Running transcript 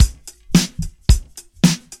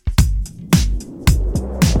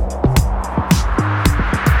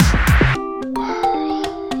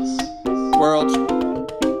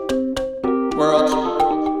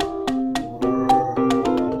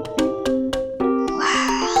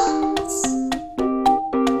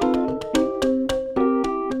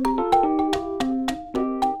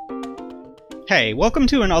Hey, welcome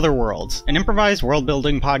to In Other Worlds, an improvised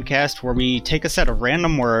world-building podcast where we take a set of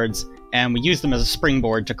random words and we use them as a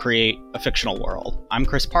springboard to create a fictional world. I'm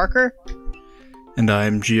Chris Parker. And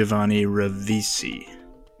I'm Giovanni Ravisi.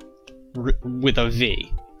 With a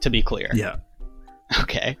V, to be clear. Yeah.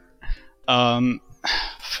 Okay.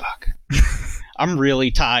 Fuck. I'm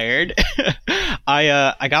really tired.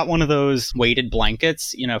 I got one of those weighted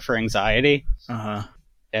blankets, for anxiety. Uh-huh.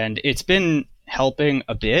 And it's been helping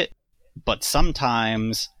a bit, but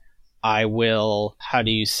sometimes I will,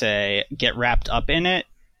 get wrapped up in it,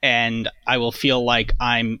 and I will feel like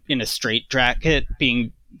I'm in a straitjacket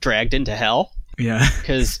being dragged into hell. Yeah.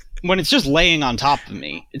 Because when it's just laying on top of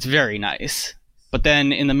me, it's very nice. But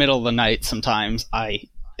then in the middle of the night, sometimes I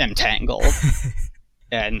am tangled,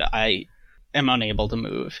 and I am unable to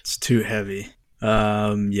move. It's too heavy.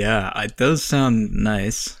 Yeah, it does sound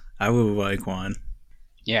nice. I would like one.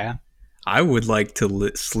 Yeah. I would like to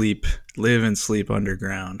live and sleep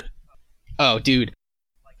underground. Oh, dude.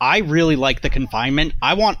 I really like the confinement.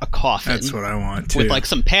 I want a coffin. That's what I want, too. With,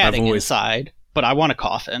 some padding inside. But I want a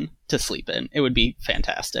coffin to sleep in. It would be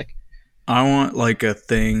fantastic. I want, a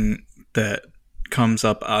thing that comes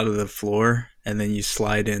up out of the floor, and then you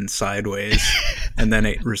slide in sideways, and then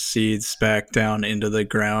it recedes back down into the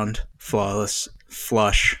ground. Flawless.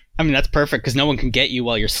 Flush. I mean, that's perfect, because no one can get you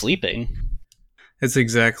while you're sleeping. It's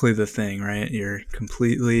exactly the thing, right? You're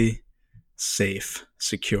completely safe,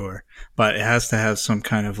 secure, but it has to have some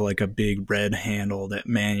kind of a big red handle that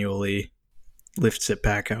manually lifts it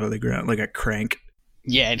back out of the ground, like a crank.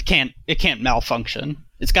 Yeah, it can't malfunction.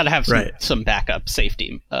 It's got to have some backup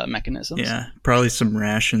safety mechanisms. Yeah, probably some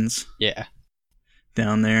rations. Yeah,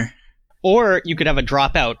 down there. Or you could have a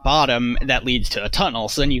dropout bottom that leads to a tunnel,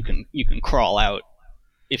 so then you can crawl out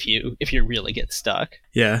if you really get stuck.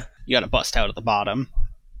 Yeah. You gotta bust out at the bottom.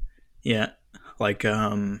 Yeah.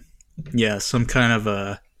 Some kind of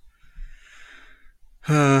a,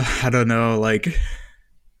 I don't know,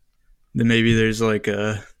 maybe there's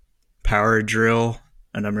a power drill,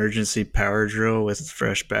 an emergency power drill with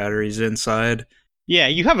fresh batteries inside. Yeah,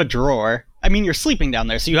 you have a drawer. I mean, you're sleeping down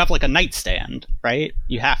there, so you have a nightstand, right?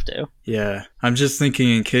 You have to. Yeah. I'm just thinking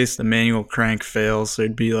in case the manual crank fails,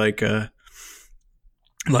 there'd be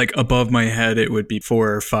above my head, it would be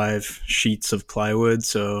 4 or 5 sheets of plywood.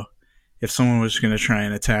 So if someone was going to try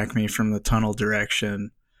and attack me from the tunnel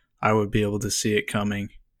direction, I would be able to see it coming.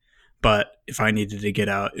 But if I needed to get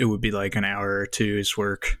out, it would be an hour or two's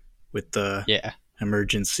work with the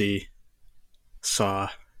emergency saw.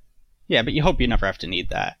 Yeah, but you hope you never have to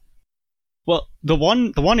need that. Well, the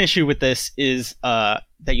one issue with this is that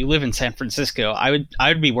you live in San Francisco. I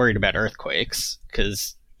would be worried about earthquakes,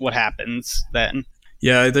 because what happens then?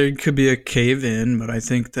 Yeah, there could be a cave-in, but I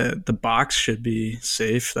think that the box should be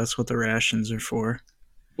safe. That's what the rations are for.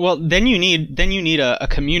 Well, then you need a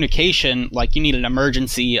communication, you need an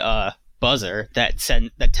emergency buzzer that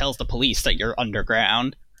tells the police that you're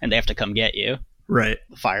underground and they have to come get you. Right.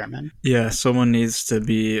 The firemen. Yeah, someone needs to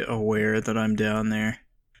be aware that I'm down there.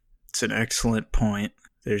 It's an excellent point.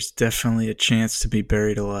 There's definitely a chance to be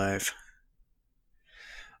buried alive.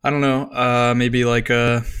 I don't know, maybe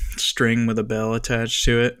a string with a bell attached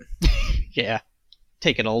to it. Yeah,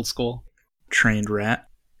 take it old school. Trained rat.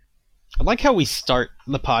 I like how we start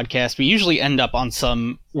the podcast. We usually end up on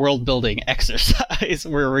some world-building exercise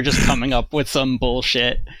where we're just coming up with some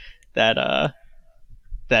bullshit that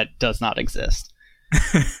does not exist.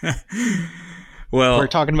 Well, we're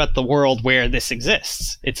talking about the world where this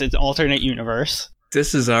exists. It's an alternate universe.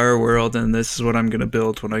 This is our world, and this is what I'm going to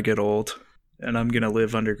build when I get old. And I'm going to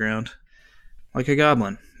live underground like a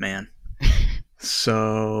goblin, man.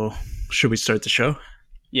 So, should we start the show?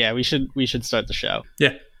 Yeah, we should start the show.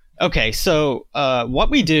 Yeah. Okay, so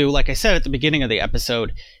what we do, like I said at the beginning of the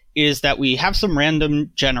episode, is that we have some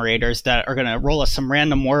random generators that are going to roll us some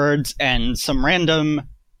random words and some random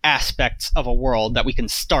aspects of a world that we can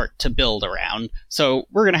start to build around. So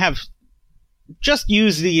we're going to just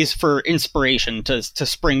use these for inspiration to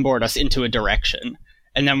springboard us into a direction.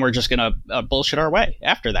 And then we're just going to bullshit our way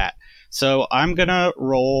after that. So I'm going to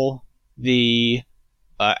roll the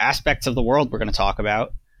aspects of the world we're going to talk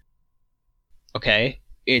about. Okay.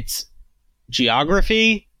 It's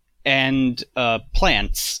geography and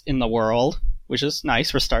plants in the world, which is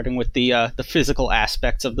nice. We're starting with the physical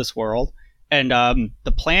aspects of this world. And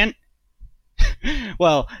the plant...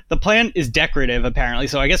 well, the plant is decorative, apparently,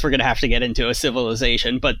 so I guess we're going to have to get into a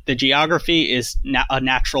civilization. But the geography is a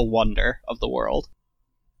natural wonder of the world.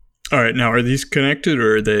 All right, now are these connected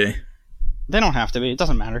or are they? They don't have to be. It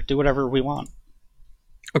doesn't matter. Do whatever we want.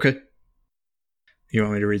 Okay. You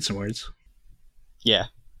want me to read some words? Yeah.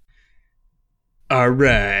 All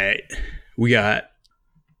right. We got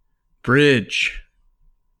bridge,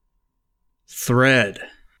 thread,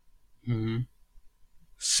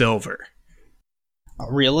 silver.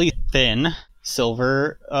 A really thin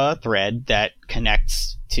silver thread that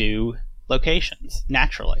connects to locations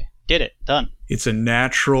naturally. Did it. Done. It's a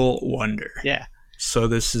natural wonder. Yeah. So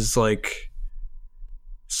this is like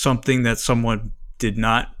something that someone did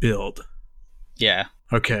not build. Yeah.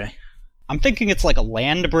 Okay. I'm thinking it's like a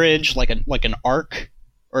land bridge, like an arc,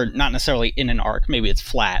 or not necessarily in an arc. Maybe it's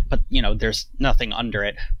flat, but there's nothing under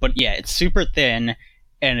it. But yeah, it's super thin,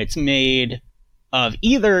 and it's made of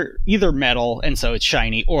either metal, and so it's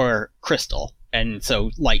shiny, or crystal, and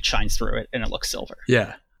so light shines through it, and it looks silver.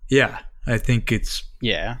 Yeah. I think it's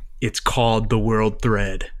called the World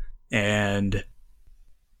Thread, and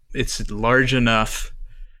it's large enough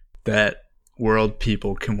that world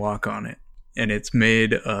people can walk on it, and it's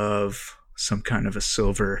made of some kind of a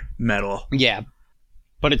silver metal. Yeah,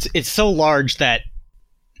 but it's so large that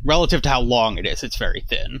relative to how long it is, it's very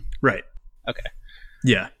thin. Right. Okay.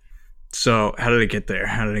 Yeah. So how did it get there?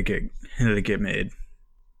 How did it get made?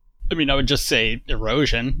 I mean, I would just say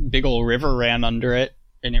erosion. Big old river ran under it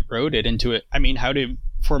and it eroded into it. I mean, how do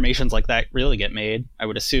formations like that really get made? I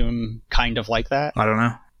would assume kind of like that. I don't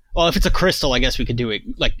know. Well, if it's a crystal, I guess we could do it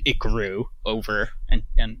like it grew over and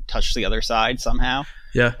touched the other side somehow.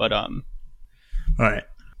 Yeah. But all right.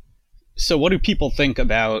 So what do people think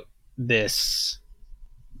about this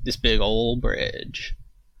big old bridge?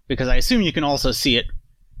 Because I assume you can also see it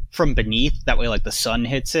from beneath. That way, like the sun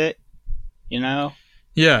hits it.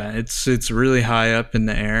 Yeah, it's really high up in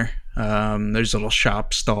the air. There's little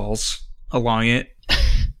shop stalls along it.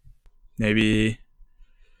 Maybe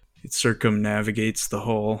it circumnavigates the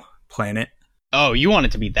whole planet. Oh, you want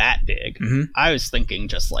it to be that big? Mm-hmm. I was thinking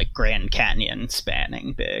just like Grand Canyon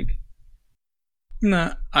spanning big.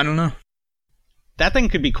 Nah, I don't know. That thing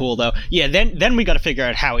could be cool though. Yeah, then we got to figure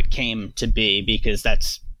out how it came to be, because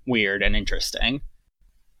that's weird and interesting.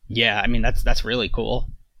 Yeah, I mean that's really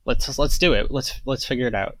cool. Let's do it. Let's figure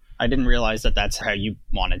it out. I didn't realize that that's how you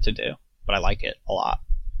wanted to do, but I like it a lot.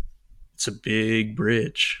 It's a big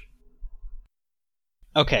bridge.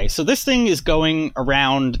 Okay, so this thing is going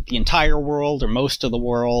around the entire world, or most of the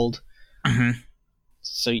world. Mm-hmm.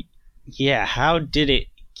 So, yeah, how did it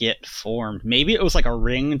get formed? Maybe it was like a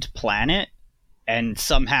ringed planet, and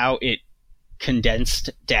somehow it condensed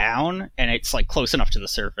down, and it's like close enough to the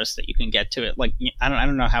surface that you can get to it. Like, I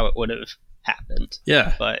don't know how it would have happened.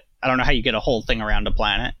 Yeah. But I don't know how you get a whole thing around a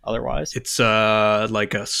planet otherwise. It's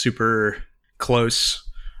like a super close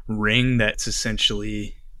ring that's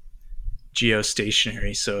essentially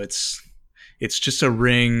geostationary, so it's just a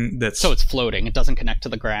ring that's... So it's floating. It doesn't connect to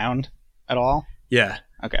the ground at all? Yeah.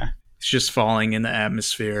 Okay. It's just falling in the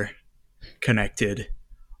atmosphere, connected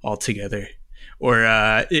all together. Or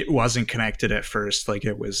it wasn't connected at first, like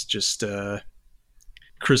it was just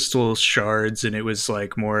crystal shards, and it was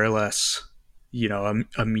like more or less,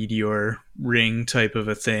 a meteor ring type of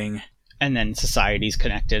a thing. And then societies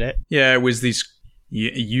connected it? Yeah, it was these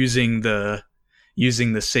using the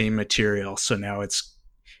same material, so now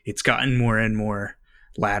it's gotten more and more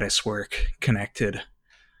lattice work connected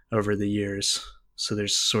over the years. So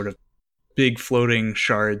there's sort of big floating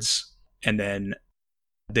shards, and then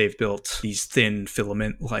they've built these thin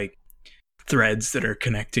filament like threads that are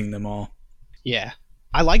connecting them all. Yeah,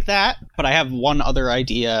 I like that, but I have one other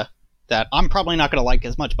idea that I'm probably not going to like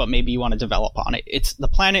as much, but maybe you want to develop on it. It's the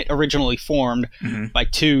planet originally formed by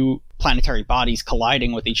two planetary bodies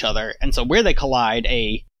colliding with each other, and so where they collide,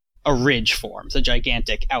 a ridge forms, a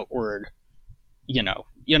gigantic outward, you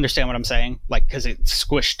understand what I'm saying? Like, because it's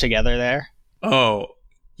squished together there. Oh,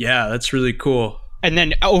 yeah, that's really cool. And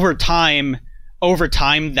then over time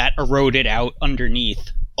that eroded out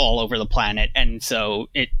underneath all over the planet, and so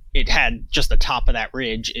it had just the top of that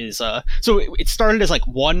ridge is so it started as like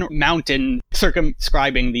one mountain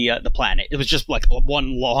circumscribing the planet. It was just like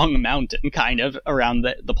one long mountain kind of around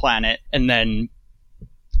the planet, and then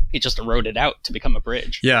it just eroded out to become a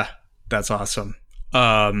bridge. Yeah, that's awesome.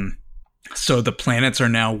 So the planets are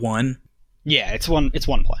now one? Yeah, it's one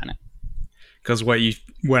planet. Because what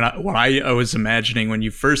I was imagining when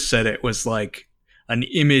you first said it was like an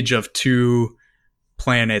image of two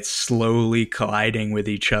planets slowly colliding with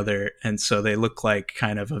each other, and so they look like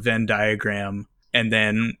kind of a Venn diagram, and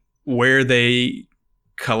then where they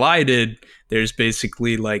collided, there's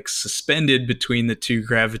basically like suspended between the two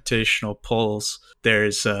gravitational pulls,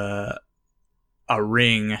 there's a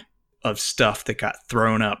ring of stuff that got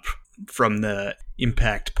thrown up from the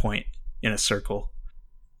impact point in a circle.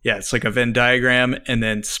 Yeah, it's like a Venn diagram, and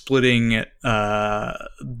then splitting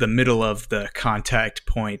the middle of the contact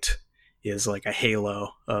point is like a halo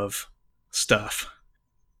of stuff.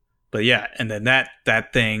 But yeah, and then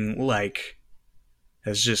that thing like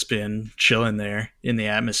has just been chilling there in the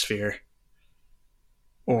atmosphere.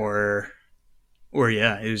 Or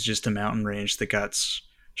yeah, it was just a mountain range that got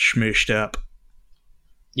smooshed up.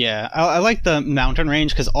 Yeah, I like the mountain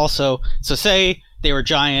range because also, so say they were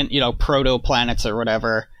giant, proto-planets or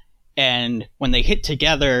whatever, and when they hit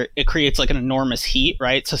together, it creates like an enormous heat,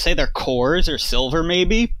 right? So say their cores are silver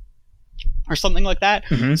maybe, or something like that.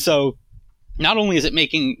 Mm-hmm. So not only is it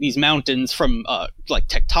making these mountains from like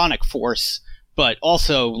tectonic force, but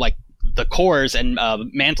also like the cores and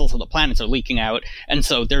mantles of the planets are leaking out, and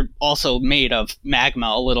so they're also made of magma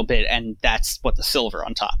a little bit, and that's what the silver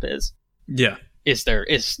on top is. Yeah. Is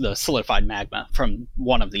the solidified magma from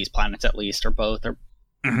one of these planets at least, or both, or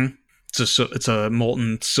mm-hmm. It's a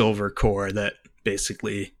molten silver core that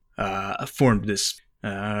basically formed this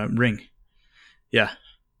ring. Yeah.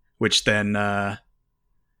 Which then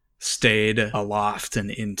stayed aloft and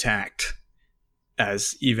intact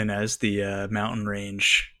even as the mountain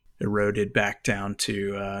range eroded back down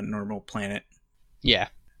to normal planet. Yeah.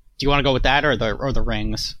 Do you want to go with that or the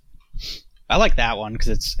rings? I like that one because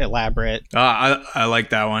it's elaborate. I like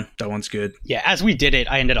that one. That one's good. Yeah, as we did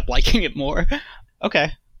it, I ended up liking it more.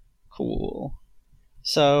 Okay. Cool.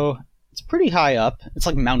 So, it's pretty high up. It's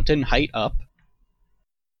like mountain height up.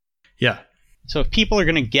 Yeah. So if people are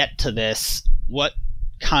going to get to this, what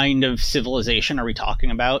kind of civilization are we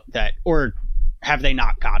talking about? Or have they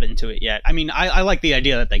not gotten to it yet? I mean, I like the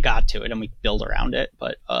idea that they got to it and we build around it,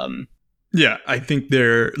 but... Yeah, I think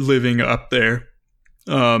they're living up there.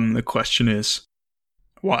 The question is,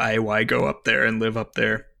 why go up there and live up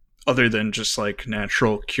there other than just like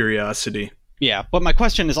natural curiosity? Yeah, but my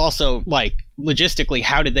question is also like logistically,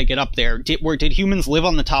 how did they get up there? Did humans live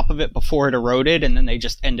on the top of it before it eroded and then they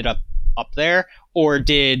just ended up there, or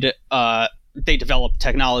did they develop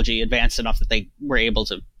technology advanced enough that they were able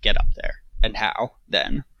to get up there, and how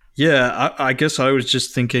then? Yeah, I guess I was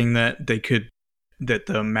just thinking that that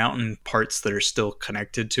the mountain parts that are still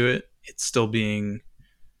connected to it, it's still being.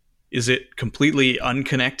 Is it completely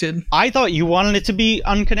unconnected? I thought you wanted it to be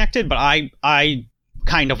unconnected, but I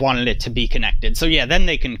kind of wanted it to be connected. So yeah, then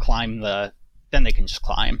they can then they can just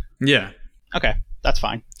climb. Yeah. Okay, that's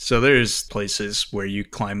fine. So there's places where you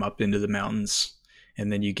climb up into the mountains and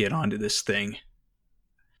then you get onto this thing.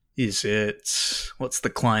 What's the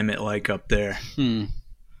climate like up there?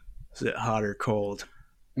 Is it hot or cold?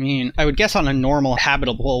 I mean, I would guess on a normal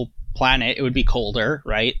habitable planet, it would be colder,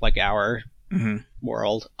 right? Like our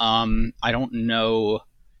world. I don't know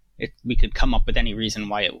if we could come up with any reason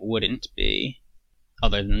why it wouldn't be,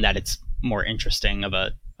 other than that it's more interesting of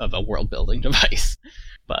a world building device.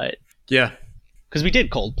 But yeah, because we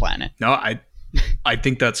did Cold Planet. No, I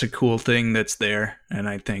think that's a cool thing that's there, and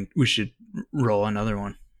I think we should roll another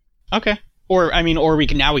one. Okay. Or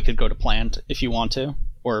we could go to Plant if you want to,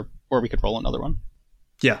 or we could roll another one.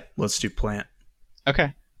 Yeah, let's do Plant.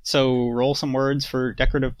 Okay. So roll some words for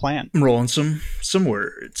decorative plant. I'm rolling some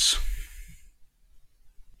words.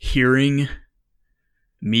 Hearing,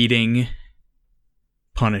 meeting,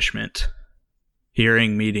 punishment.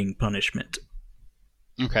 Hearing, meeting, punishment.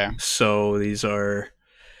 Okay. So these are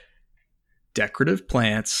decorative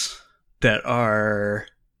plants that are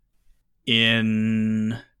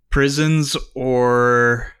in prisons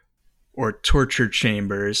or torture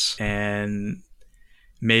chambers, and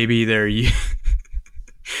maybe they're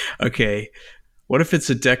okay, what if it's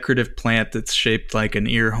a decorative plant that's shaped like an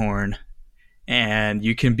ear horn, and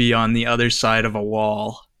you can be on the other side of a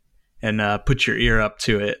wall and put your ear up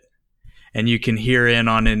to it, and you can hear in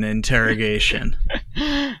on an interrogation.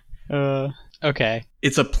 Okay.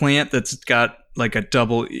 It's a plant that's got like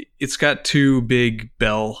it's got two big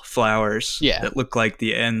bell flowers that look like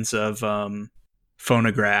the ends of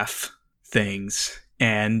phonograph things,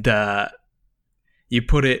 and you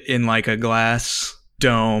put it in like a glass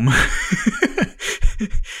dome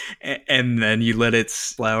and then you let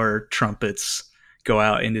its flower trumpets go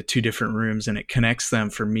out into two different rooms, and it connects them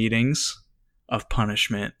for meetings of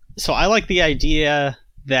punishment. So I like the idea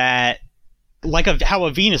that how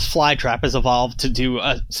a Venus flytrap has evolved to do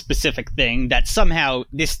a specific thing, that somehow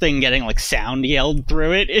this thing getting like sound yelled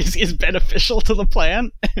through it is beneficial to the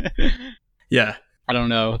plant. Yeah. I don't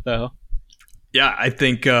know though. Yeah, I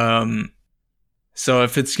think so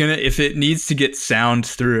if it needs to get sound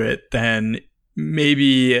through it, then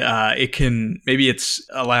maybe it's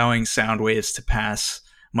allowing sound waves to pass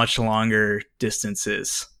much longer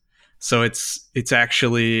distances. So it's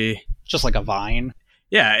actually just like a vine.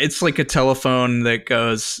 Yeah, it's like a telephone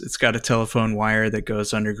it's got a telephone wire that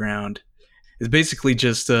goes underground. It's basically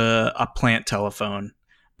just a plant telephone.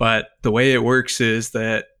 But the way it works is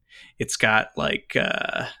that it's got like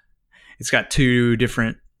it's got two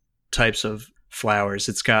different types of flowers.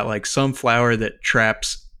 It's got like some flower that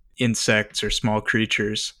traps insects or small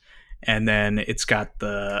creatures, and then it's got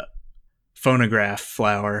the phonograph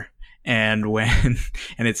flower. And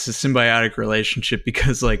and it's a symbiotic relationship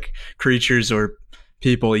because like creatures or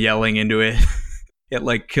people yelling into it, it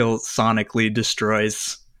like sonically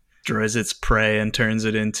destroys its prey and turns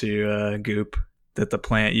it into goop that the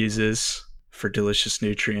plant uses for delicious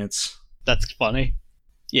nutrients. That's funny.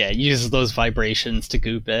 Yeah, it uses those vibrations to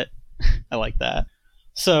goop it. I like that.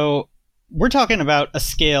 So we're talking about a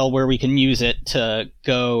scale where we can use it to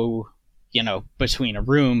go, between a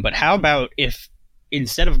room. But how about if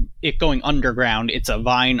instead of it going underground, it's a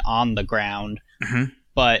vine on the ground,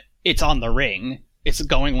 but it's on the ring. It's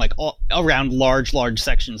going like all around large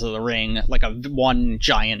sections of the ring, like one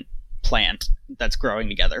giant plant that's growing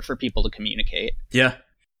together for people to communicate. Yeah.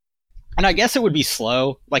 And I guess it would be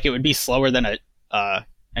slow. Like, it would be slower than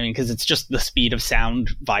because it's just the speed of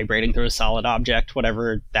sound vibrating through a solid object,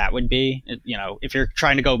 whatever that would be. If you're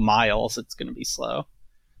trying to go miles, it's going to be slow.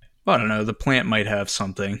 Well, I don't know. The plant might have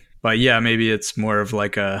something. But yeah, maybe it's more of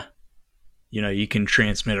like you can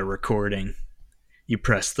transmit a recording. You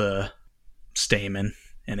press the stamen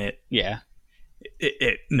and it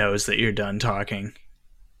knows that you're done talking,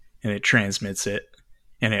 and it transmits it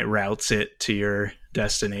and it routes it to your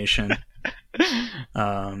destination.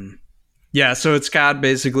 Yeah, so it's got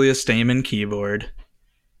basically a stamen keyboard,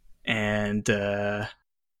 and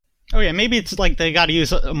maybe it's like they got to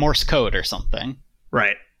use a Morse code or something.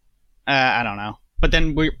 Right. I don't know. But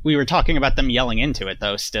then we were talking about them yelling into it,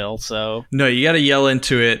 though, still, so... No, you got to yell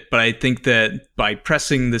into it, but I think that by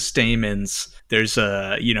pressing the stamens, there's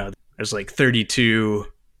like 32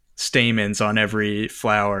 stamens on every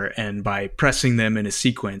flower, and by pressing them in a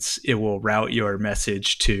sequence, it will route your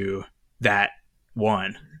message to that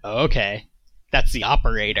one. Okay. That's the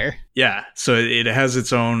operator. Yeah, so it has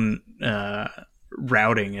its own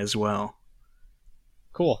routing as well.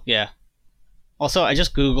 Cool, yeah. Also, I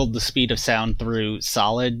just Googled the speed of sound through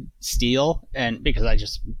solid steel, and because I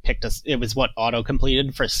just picked it was what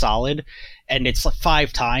auto-completed for solid, and it's like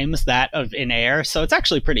 5 times that of in air, so it's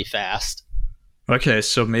actually pretty fast. Okay,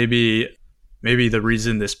 so maybe the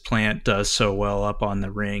reason this plant does so well up on the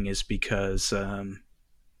ring is because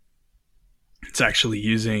it's actually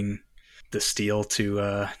using the steel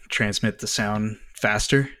to transmit the sound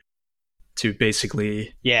faster, to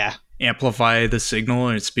basically amplify the signal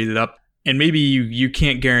and speed it up. And maybe you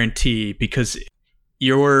can't guarantee, because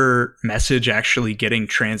your message actually getting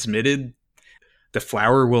transmitted, the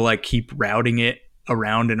flower will like keep routing it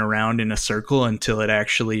around and around in a circle until it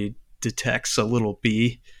actually detects a little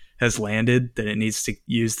bee has landed that it needs to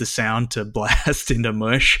use the sound to blast into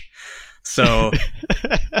mush. So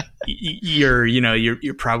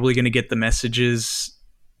you're probably going to get the messages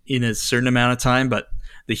in a certain amount of time, but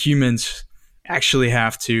the humans actually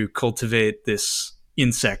have to cultivate this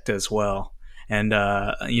insect as well. And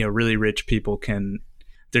really rich people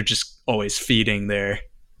they're just always feeding their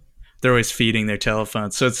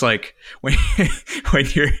telephones. So it's like when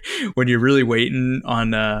you're really waiting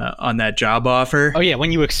on that job offer. Oh yeah,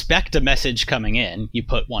 when you expect a message coming in, you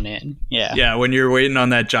put one in. Yeah, when you're waiting on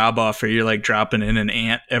that job offer, you're like dropping in an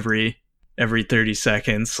ant every 30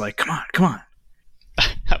 seconds. Like, come on.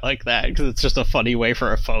 I like that, because it's just a funny way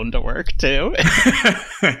for a phone to work too.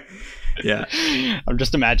 Yeah. I'm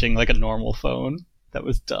just imagining like a normal phone that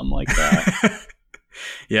was dumb like that.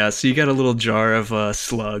 Yeah, so you got a little jar of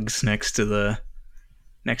slugs next to the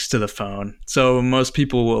phone. So most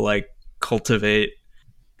people will like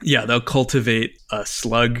they'll cultivate a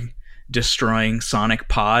slug destroying sonic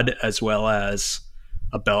pod as well as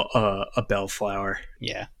a bellflower.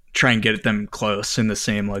 Yeah. Try and get them close in the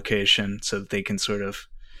same location so that they can sort of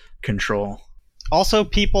control. Also,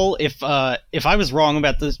 people, if I was wrong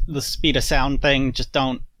about the speed of sound thing, just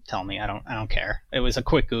don't tell me. I don't care. It was a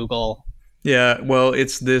quick Google. Yeah, well,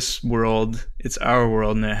 it's this world. It's our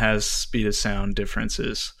world, and it has speed of sound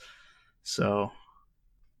differences. So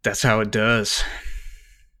that's how it does.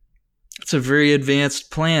 It's a very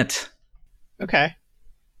advanced plant. Okay.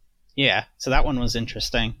 Yeah, so that one was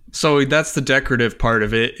interesting. So that's the decorative part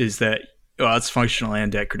of it, is that, well, it's functional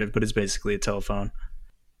and decorative, but it's basically a telephone.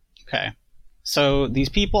 Okay. So these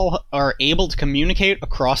people are able to communicate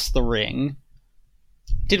across the ring.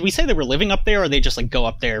 Did we say they were living up there, or they just like go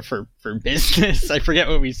up there for business? I forget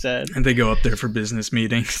what we said. And they go up there for business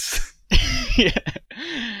meetings. Yeah.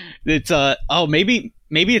 It's maybe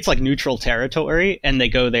it's like neutral territory, and they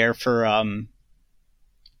go there for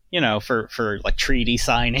for like treaty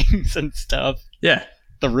signings and stuff. Yeah.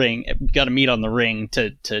 The ring, got to meet on the ring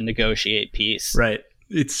to negotiate peace. Right.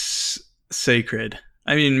 it's sacred.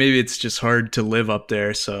 I mean, maybe it's just hard to live up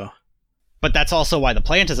there, so. But that's also why the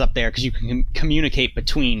plant is up there, because you can communicate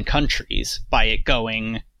between countries by it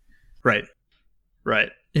going. Right.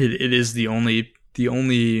 It is the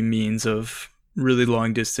only means of really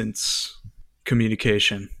long distance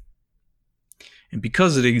communication. And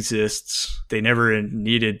because it exists, they never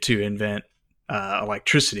needed to invent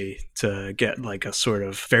electricity to get like a sort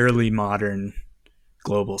of fairly modern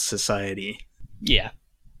global society. Yeah.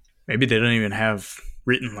 Maybe they don't even have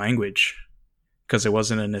written language because it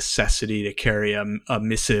wasn't a necessity to carry a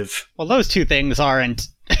missive. Well, those two things aren't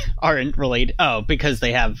related. Oh, because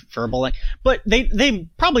they have verbal. But they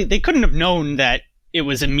couldn't have known that it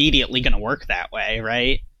was immediately going to work that way,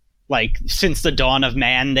 right? Like, since the dawn of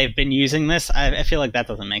man, they've been using this. I feel like that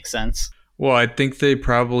doesn't make sense. Well, I think they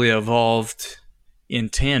probably evolved in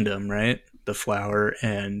tandem, right? The flower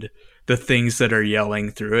and the things that are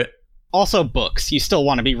yelling through it. Also, books. You still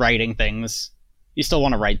want to be writing things. You still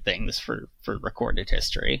want to write things for recorded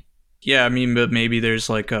history. Yeah, I mean, but maybe there's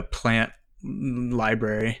like a plant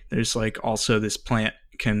library. There's like also this plant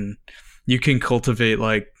you can cultivate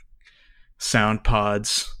like sound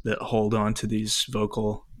pods that hold on to these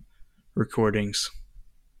vocal recordings.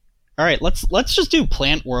 All right, let's just do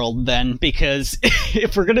Plant World then, because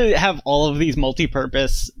if we're gonna have all of these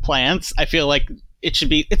multi-purpose plants, I feel like it's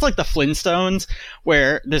like the Flintstones,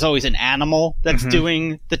 where there's always an animal that's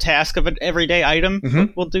doing the task of an everyday item.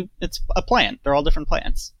 It's a plant. They're all different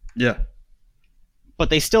plants. Yeah. But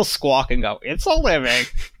they still squawk and go, "It's a living."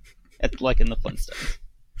 Like in the Flintstones.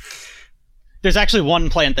 There's actually one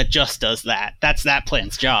plant that just does that. That's that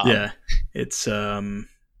plant's job. Yeah. It's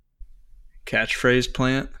catchphrase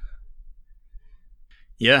plant.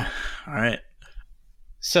 Yeah. All right.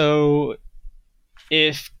 So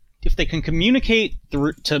if they can communicate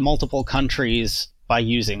to multiple countries by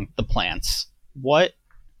using the plants, what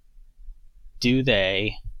do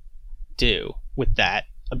they do with that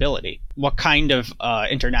ability? What kind of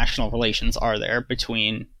international relations are there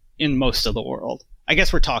in most of the world? I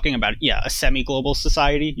guess we're talking about, a semi-global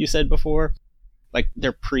society, you said before. Like,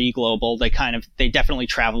 they're pre-global. They definitely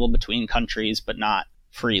travel between countries, but not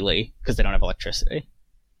freely, because they don't have electricity.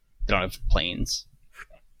 They don't have planes.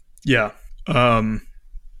 Yeah.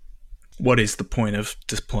 What is the point of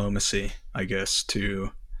diplomacy, I guess,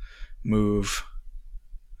 to move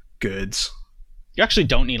goods? You actually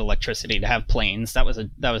don't need electricity to have planes. That was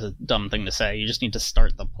a dumb thing to say. You just need to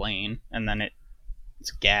start the plane, and then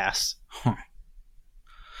it's gas. Huh.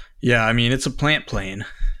 Yeah, I mean, it's a plant plane.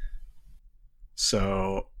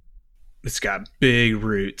 So it's got big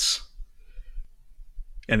roots.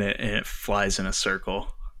 And it flies in a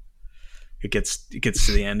circle. It gets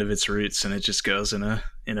to the end of its roots and it just goes in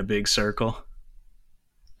a big circle.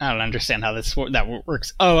 I don't understand how that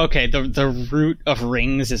works. Oh, okay. The root of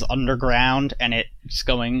rings is underground and it's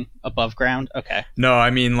going above ground. Okay. No,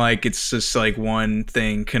 I mean, like, it's just like one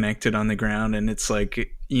thing connected on the ground, and it's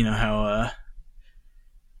like, you know how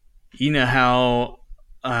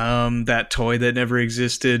that toy that never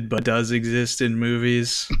existed but does exist in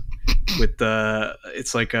movies with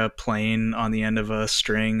it's like a plane on the end of a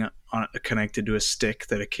string connected to a stick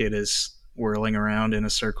that a kid is whirling around in a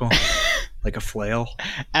circle. Like a flail?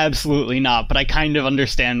 Absolutely not, but I kind of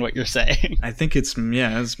understand what you're saying. I think it's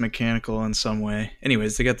mechanical in some way.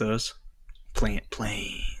 Anyways, they got those. Plant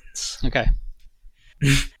planes. Okay.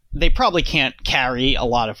 They probably can't carry a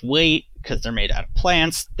lot of weight because they're made out of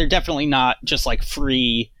plants. They're definitely not just like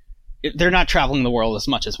free. They're not traveling the world as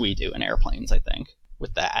much as we do in airplanes, I think,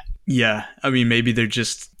 with that. Yeah, I mean, maybe they're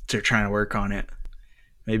trying to work on it.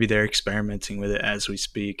 Maybe they're experimenting with it as we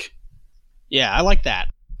speak. Yeah, I like that.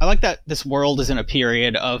 I like that this world is in a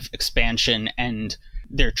period of expansion and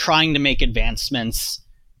they're trying to make advancements.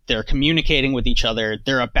 They're communicating with each other.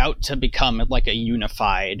 They're about to become like a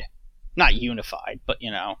not unified, but,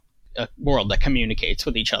 a world that communicates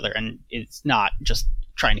with each other and it's not just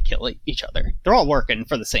trying to kill each other. They're all working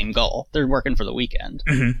for the same goal. They're working for the weekend.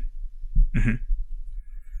 Mm-hmm. Mm-hmm.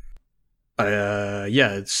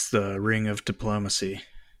 Yeah, it's the ring of diplomacy.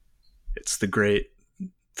 It's the great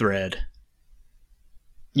thread.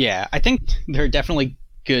 Yeah, I think there are definitely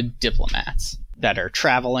good diplomats that are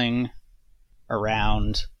traveling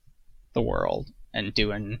around the world and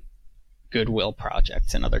doing goodwill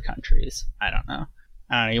projects in other countries. I don't know.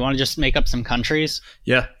 You want to just make up some countries?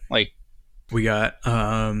 Yeah. Like, we got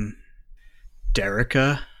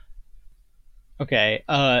Derica. Okay.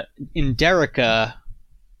 In Derica.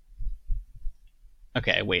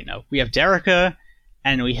 Okay, wait, no. We have Derica,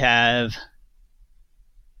 and we have.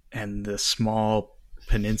 And the small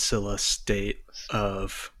peninsula state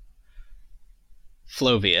of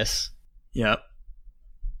Flovius. Yep.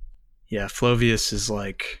 Yeah, Flovius is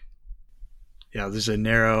like, yeah, there's a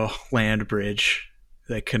narrow land bridge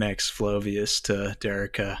that connects Flovius to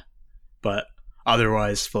Derica, but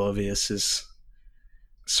otherwise Flovius is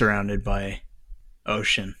surrounded by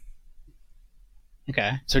ocean.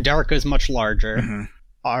 Okay, so Derica is much larger. Mm-hmm.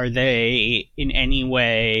 Are they in any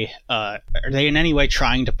way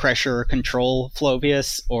trying to pressure or control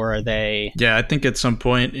Flovius, or are they? Yeah, I think at some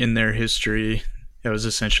point in their history, it was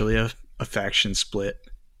essentially a faction split.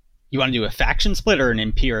 You want to do a faction split or an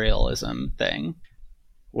imperialism thing?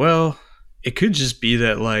 Well, it could just be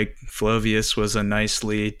that like Flovius was a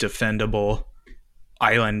nicely defendable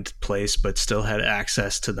island place, but still had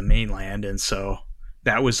access to the mainland, and so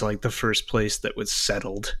that was like the first place that was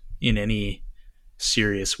settled in any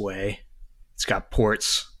serious way. It's got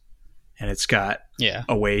ports, and it's got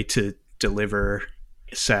a way to deliver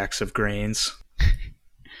sacks of grains.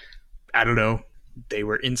 I don't know. They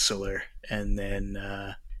were insular, and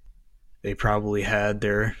then they probably had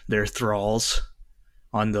their thralls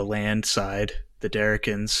on the land side, the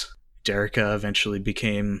Dericans. Derica eventually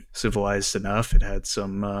became civilized enough. It had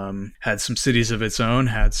some cities of its own,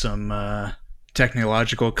 had some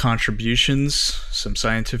technological contributions, some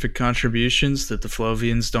scientific contributions that the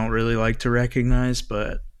Flovians don't really like to recognize,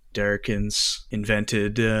 but Dericans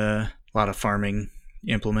invented a lot of farming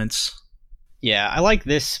implements. Yeah, I like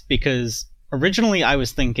this because originally I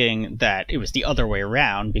was thinking that it was the other way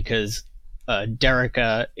around, because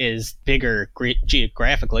Derica is bigger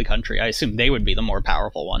geographically country. I assume they would be the more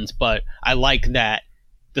powerful ones, but I like that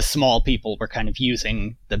the small people were kind of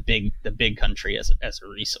using the big country as a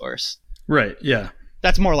resource. Right, yeah.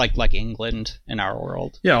 That's more like England in our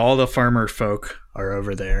world. Yeah, all the farmer folk are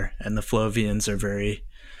over there, and the Flovians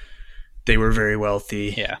they were very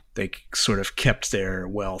wealthy. Yeah. They sort of kept their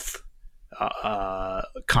wealth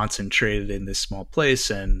concentrated in this small place,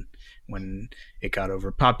 and when it got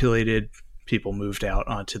overpopulated, people moved out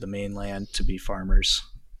onto the mainland to be farmers.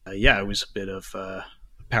 It was a bit of a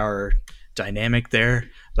power dynamic there,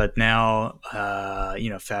 but now,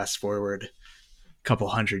 fast forward a couple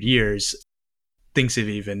hundred years, things have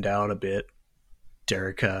evened out a bit.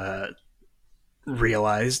 Derica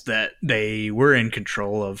realized that they were in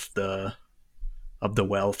control of the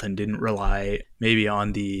wealth and didn't rely maybe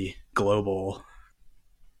on the global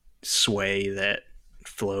sway that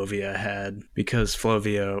Flovia had, because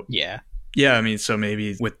Flovia so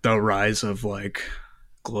maybe with the rise of like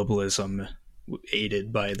globalism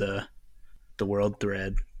aided by the world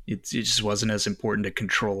thread, it just wasn't as important to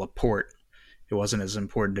control a port. It wasn't as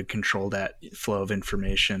important to control that flow of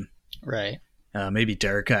information. Right. Maybe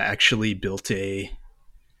Derica actually built a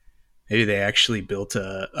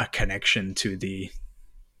connection to the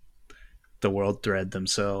world thread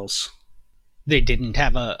themselves. They didn't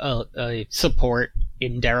have a support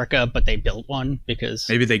in Derica, but they built one because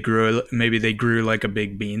maybe they grew like a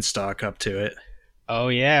big beanstalk up to it. Oh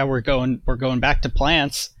yeah, we're going back to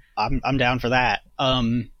plants. I'm down for that.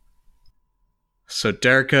 So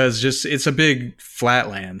Derica is it's a big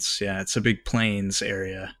flatlands. Yeah, it's a big plains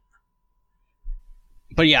area.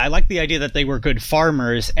 But yeah, I like the idea that they were good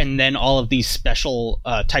farmers, and then all of these special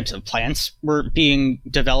types of plants were being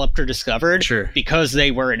developed or discovered. Sure. Because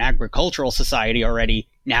they were an agricultural society already.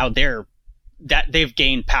 Now they've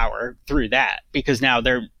gained power through that, because now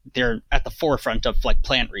they're at the forefront of like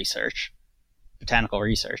plant research, botanical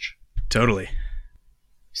research. Totally.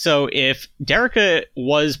 So if Derica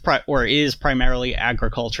is primarily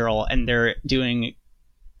agricultural, and they're doing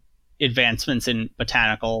advancements in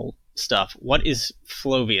botanical stuff, what is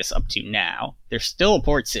Flovius up to now? They're still a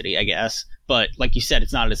port city, I guess, but like you said,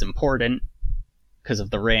 it's not as important because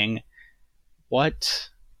of the ring. What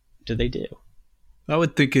do they do? I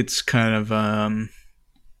would think it's kind of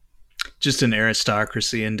just an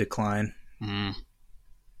aristocracy in decline.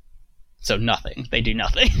 So nothing. They do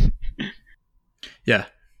nothing. Yeah,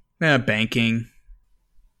 banking,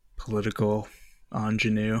 political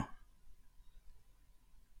ingenue.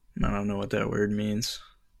 I don't know what that word means.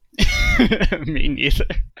 Me neither.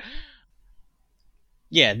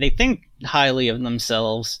 Yeah, they think highly of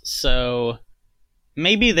themselves, so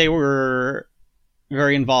maybe they were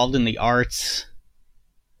very involved in the arts,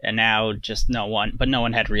 and now just no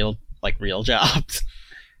one had real jobs.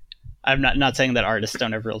 I'm not saying that artists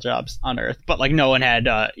don't have real jobs on Earth, but like no one had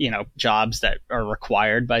jobs that are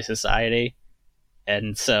required by society,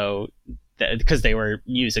 and so because they were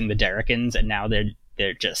using the Dericans, and now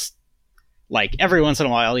they're just like every once in a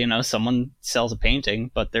while, someone sells a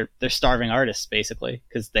painting, but they're starving artists basically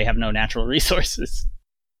because they have no natural resources.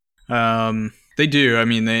 They do. I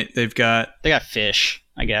mean, they got fish,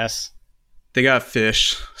 I guess. They got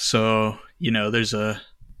fish, so there's a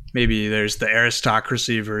Maybe there's the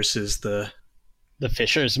aristocracy versus the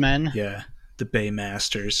fishersmen, the Bay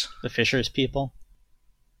Masters. the fishers people.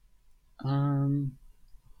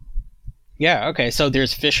 Yeah, okay, so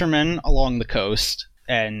there's fishermen along the coast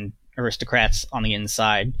and aristocrats on the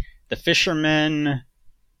inside. The fishermen,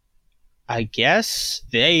 I guess,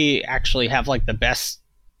 they actually have like the best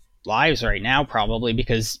lives right now, probably,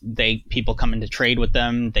 because people come in to trade with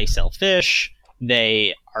them, they sell fish,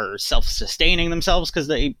 they are self-sustaining themselves because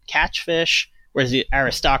they catch fish, whereas the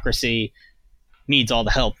aristocracy needs all the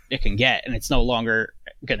help it can get, and it's no longer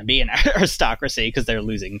going to be an aristocracy because they're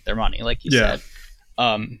losing their money, like you said.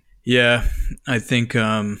 Yeah, I think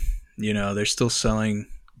they're still selling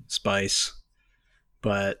spice,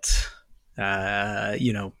 but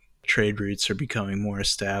trade routes are becoming more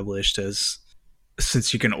established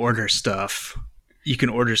since you can order stuff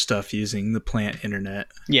using the plant internet.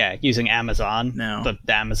 Yeah, using Amazon now, the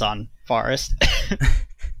Amazon forest.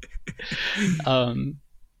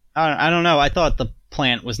 I don't know. I thought the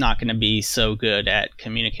plant was not going to be so good at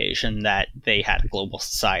communication that they had a global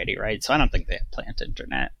society, right? So I don't think they have plant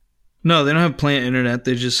internet. No, they don't have plant internet.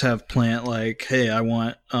 They just have plant like, hey, I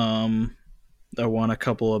want a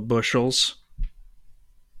couple of bushels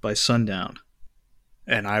by sundown,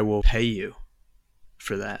 and I will pay you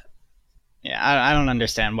for that. Yeah, I don't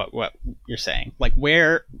understand what you're saying. Like,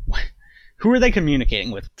 who are they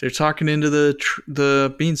communicating with? They're talking into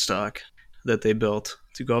the beanstalk that they built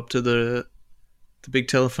to go up to the big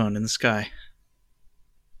telephone in the sky.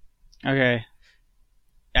 Okay.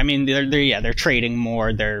 I mean, they're trading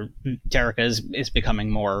more. Derica is becoming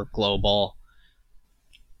more global.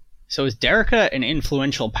 So is Derica an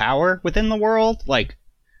influential power within the world? Like,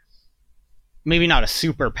 maybe not a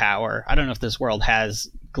superpower. I don't know if this world has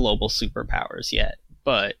global superpowers yet,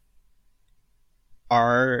 but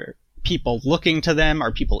are people looking to them?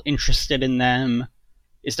 Are people interested in them?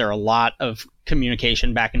 Is there a lot of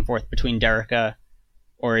communication back and forth between Derica?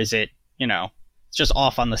 Or is it, it's just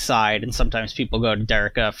off on the side, and sometimes people go to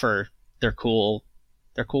Derica for their cool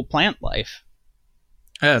plant life?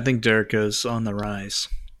 I think Derica's on the rise.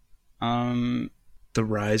 The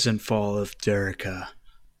Rise and Fall of Derica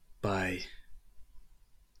by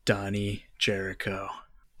Donnie Jericho.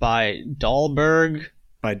 By Dahlberg?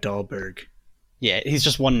 By Dahlberg. Yeah, he's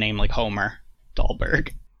just one name like Homer.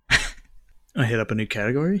 Dahlberg. I hit up a new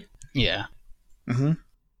category? Yeah.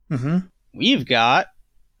 We've got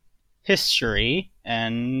history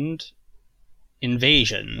and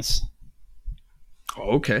invasions.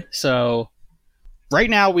 Oh, okay. So, right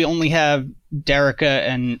now we only have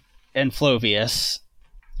Derica and Flovius,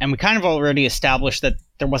 and we kind of already established that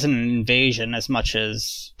there wasn't an invasion as much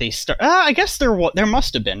as they I guess there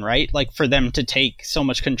must have been, right? Like, for them to take so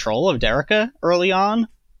much control of Derica early on.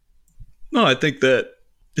 No, I think that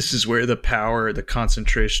this is where the power, the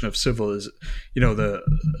concentration of the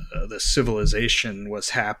civilization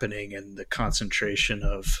was happening, and the concentration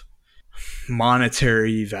of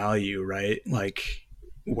monetary value, right? Like,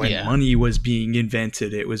 when money was being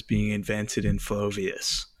invented, it was being invented in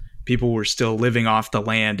Flovius. People were still living off the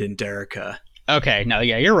land in Derica. Okay, no,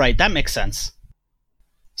 yeah, you're right. That makes sense.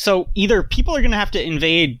 So either people are going to have to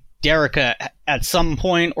invade Derica at some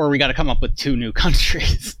point, or we got to come up with two new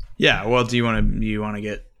countries. Yeah, well, you want me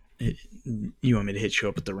to hit you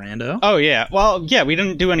up with the rando? Oh, yeah. Well, yeah, we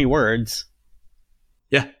didn't do any words.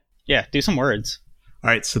 Yeah. Yeah, do some words.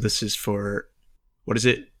 All right, so this is for, what is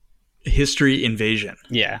it? History invasion.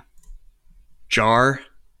 Yeah. Jar,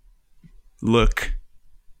 look,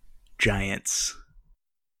 giants.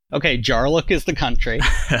 Okay, Jarlook is the country.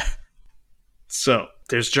 So,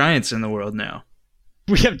 there's giants in the world now.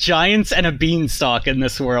 We have giants and a beanstalk in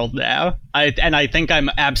this world now. I think I'm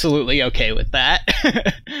absolutely okay with that.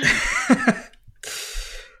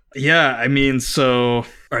 Yeah, I mean, so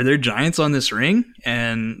are there giants on this ring?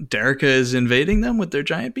 And Derica is invading them with their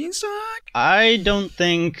giant beanstalk? I don't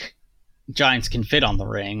think giants can fit on the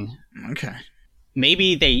ring. Okay.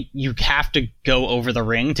 Maybe you have to go over the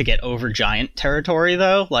ring to get over giant territory,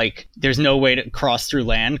 though. Like, there's no way to cross through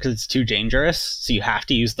land because it's too dangerous. So you have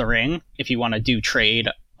to use the ring if you want to do trade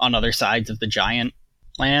on other sides of the giant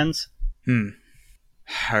lands. All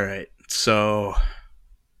right. So,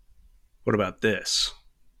 what about this?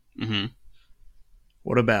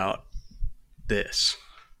 What about this?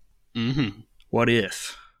 What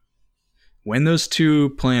if, when those two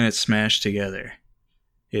planets smash together,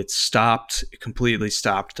 it completely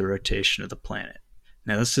stopped the rotation of the planet?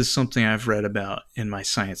 Now, this is something I've read about in my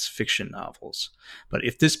science fiction novels. But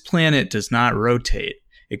if this planet does not rotate,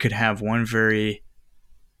 it could have one very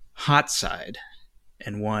hot side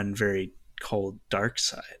and one very cold, dark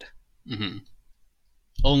side.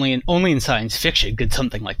 Only in science fiction could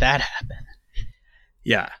something like that happen.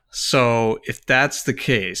 Yeah. So if that's the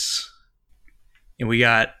case, and we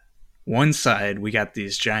got one side, we got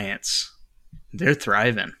these giants. They're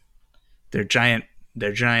thriving. They're giant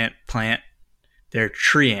plant. They're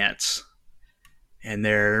tree ants. And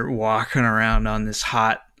they're walking around on this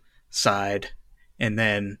hot side. And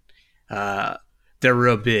then they're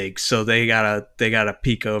real big, so they gotta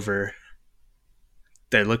peek over.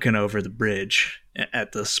 They're looking over the bridge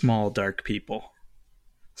at the small people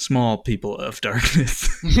of darkness.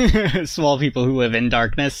 Small people who live in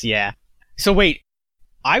darkness, yeah. So wait,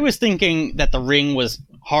 I was thinking that the ring was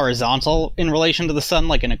horizontal in relation to the sun,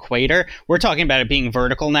 like an equator. We're talking about it being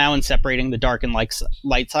vertical now and separating the dark and light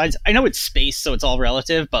sides. I know it's space, so it's all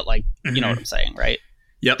relative, but like, you know what I'm saying, right?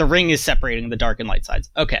 Yep. The ring is separating the dark and light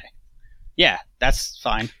sides. Okay. Yeah, that's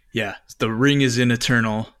fine. Yeah, the ring is in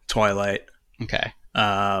eternal twilight. Okay.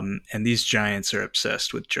 And these giants are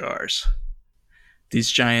obsessed with jars.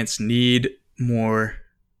 These giants need more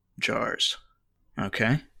jars.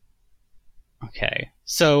 Okay? Okay.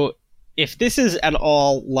 So, if this is at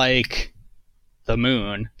all like the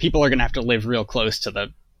moon, people are going to have to live real close to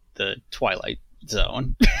the twilight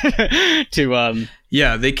zone to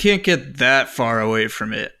Yeah, they can't get that far away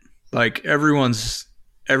from it. Like everyone's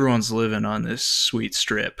living on this sweet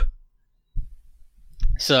strip.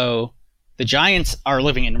 So the giants are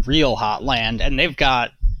living in real hot land, and they've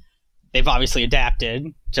obviously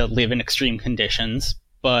adapted to live in extreme conditions,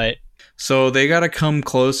 but so they got to come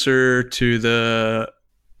closer to the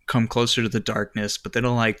darkness, but they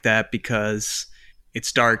don't like that because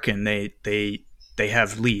it's dark and they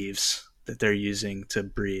have leaves that they're using to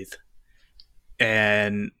breathe.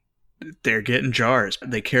 And they're getting jars.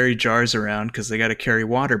 They carry jars around because they got to carry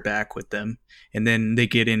water back with them. And then they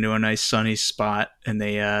get into a nice sunny spot and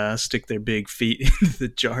they stick their big feet into the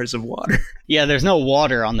jars of water. Yeah, there's no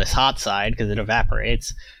water on this hot side because it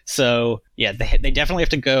evaporates. So, yeah, they definitely have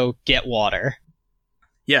to go get water.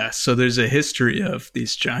 Yeah, so there's a history of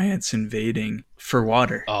these giants invading for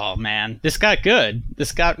water. Oh, man. This got good.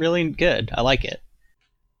 This got really good. I like it.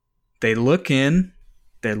 They look in.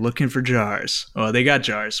 They're looking for jars. Oh, they got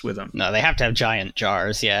jars with them. No, they have to have giant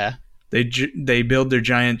jars, yeah. They build their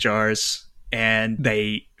giant jars, and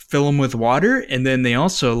they fill them with water, and then they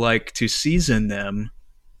also like to season them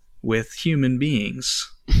with human beings.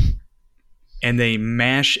 And they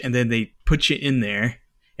mash, and then they put you in there,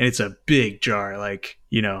 and it's a big jar. Like,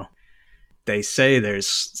 you know, they say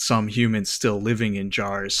there's some humans still living in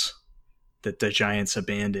jars that the giants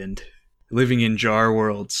abandoned. Living in jar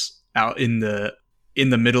worlds out in the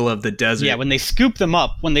middle of the desert. Yeah, when they scoop them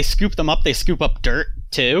up, they scoop up dirt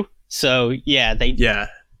too. So yeah,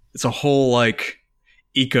 it's a whole like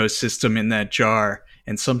ecosystem in that jar.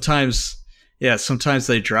 And sometimes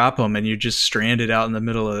they drop them and you're just stranded out in the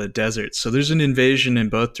middle of the desert. So there's an invasion in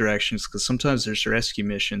both directions because sometimes there's rescue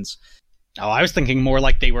missions. Oh, I was thinking more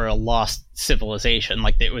like they were a lost civilization,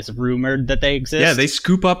 like it was rumored that they exist. Yeah, they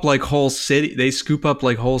scoop up like whole city. They scoop up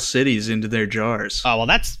like whole cities into their jars. Oh well,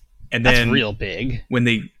 that's real big.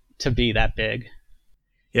 To be that big.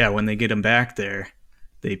 Yeah, when they get them back there,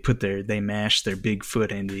 they mash their big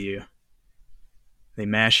foot into you. They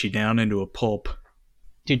mash you down into a pulp.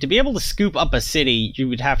 Dude, to be able to scoop up a city, you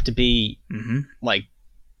would have to be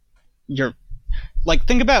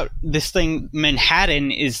think about this thing.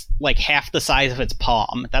 Manhattan is like half the size of its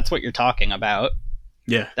palm. That's what you're talking about.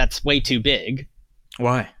 Yeah. That's way too big.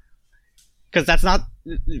 Why? Because that's not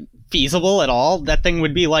feasible at all. That thing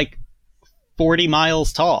would be like 40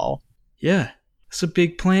 miles tall. Yeah. It's a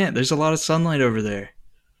big plant. There's a lot of sunlight over there.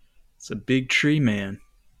 It's a big tree, man.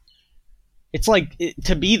 It's like,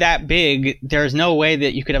 to be that big, there's no way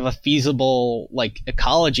that you could have a feasible like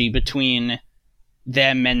ecology between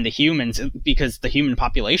them and the humans, because the human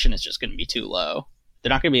population is just going to be too low. They're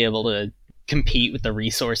not going to be able to compete with the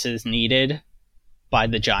resources needed by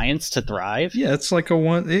the giants to thrive. Yeah, it's like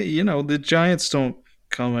the giants don't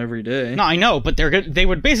come every day. No, I know, but they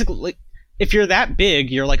would basically, if you're that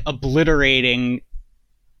big, you're like obliterating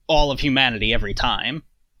all of humanity every time.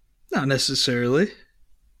 Not necessarily.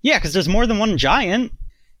 Yeah, because there's more than one giant.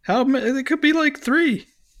 How many? It could be like 3.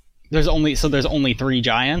 There's only 3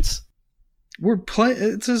 giants.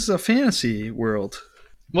 This is a fantasy world.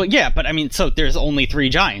 Well, yeah, but I mean, so there's only 3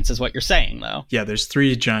 giants, is what you're saying, though. Yeah, there's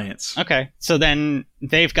 3 giants. Okay, so then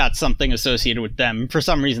they've got something associated with them. For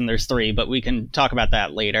some reason, there's 3, but we can talk about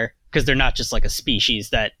that later, because they're not just like a species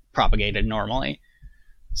that propagated normally.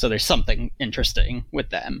 So there's something interesting with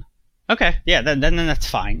them. Okay, yeah, then that's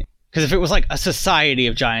fine. Because if it was like a society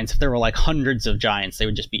of giants, if there were like hundreds of giants, they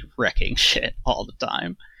would just be wrecking shit all the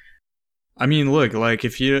time. I mean, look, like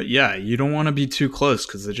if you don't want to be too close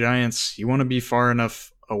because the Giants, you want to be far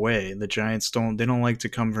enough away. The Giants they don't like to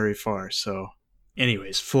come very far. So,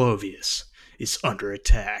 anyways, Flovius is under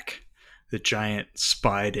attack. The Giant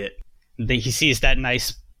spied it. He sees that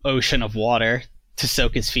nice ocean of water to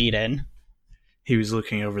soak his feet in. He was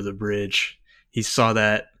looking over the bridge. He saw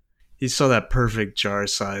that perfect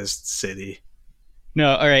jar-sized city.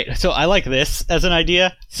 No, all right. So I like this as an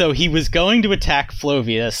idea. So he was going to attack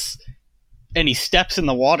Flovius, and he steps in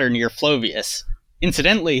the water near Flovius.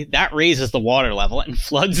 Incidentally, that raises the water level and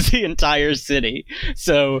floods the entire city.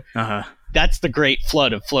 So that's the Great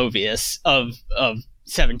Flood of Flovius of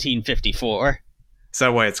 1754. Is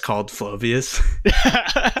that why it's called Flovius?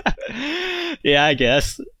 Yeah, I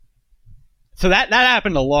guess. So that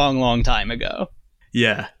happened a long, long time ago.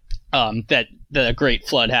 Yeah. That the Great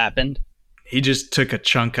Flood happened. He just took a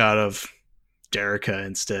chunk out of Derica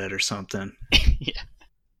instead or something. Yeah.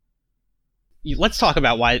 Let's talk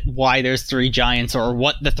about why there's three giants, or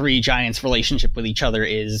what the three giants' relationship with each other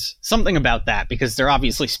is. Something about that, because they're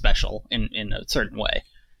obviously special in a certain way.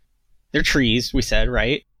 They're trees, we said,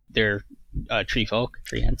 right? They're tree folk,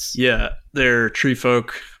 tree ents. Yeah, they're tree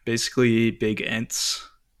folk, basically big ents.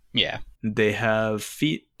 Yeah. They have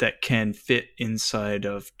feet that can fit inside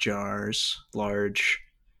of jars, large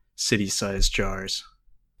city-sized jars.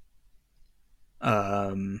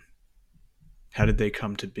 How did they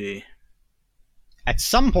come to be? At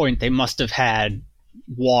some point, they must have had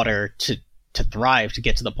water to thrive to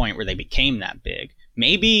get to the point where they became that big.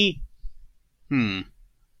 Maybe...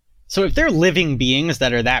 So if they're living beings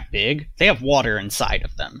that are that big, they have water inside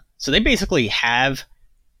of them. So they basically have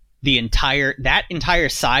that entire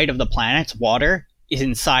side of the planet's water is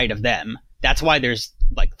inside of them. That's why there's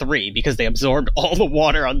like three, because they absorbed all the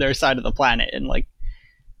water on their side of the planet, and like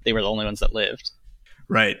they were the only ones that lived.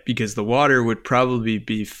 Right, because the water would probably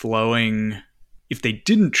be flowing. If they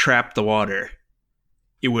didn't trap the water,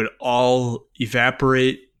 it would all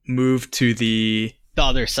evaporate, move to the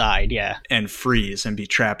other side, yeah, and freeze and be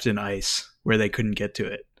trapped in ice where they couldn't get to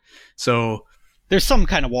it. So there's some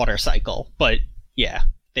kind of water cycle, but yeah,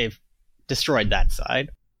 they've destroyed that side.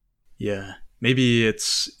 Yeah, maybe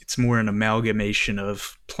it's more an amalgamation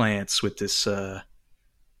of plants with this.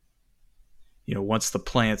 Once the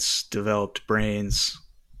plants developed brains,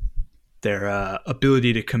 their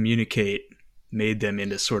ability to communicate made them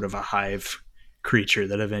into sort of a hive creature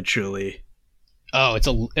that eventually... Oh, it's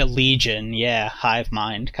a legion, yeah, hive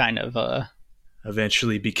mind kind of...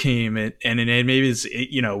 Eventually became it, and maybe it's,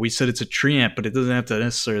 we said it's a tree ant, but it doesn't have to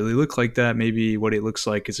necessarily look like that. Maybe what it looks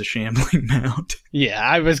like is a shambling mound. Yeah,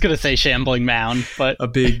 I was going to say shambling mound, but... A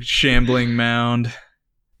big shambling mound.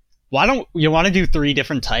 Why don't you want to do three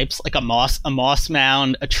different types, like a moss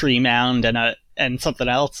mound, a tree mound, and something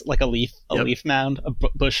else, like a leaf mound, a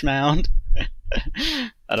bush mound?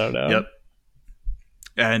 I don't know. Yep.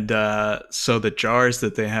 And so the jars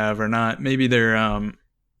that they have are not, maybe they're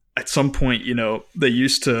at some point, they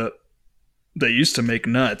used to make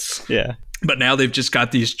nuts. Yeah. But now they've just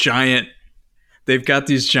got these giant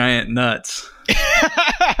nuts.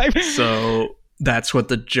 So that's what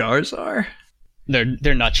the jars are.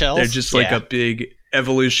 They're nutshells. They're just like a big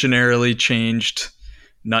evolutionarily changed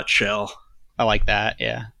nutshell. I like that,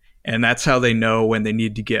 yeah. And that's how they know when they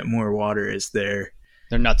need to get more water, is their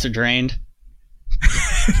nuts are drained.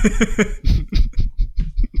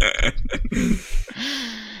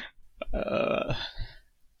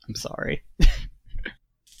 I'm sorry.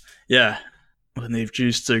 Yeah, when they've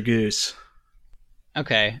juiced their goose.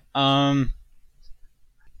 Okay.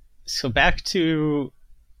 So back to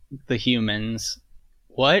the humans.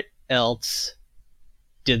 What else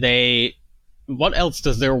does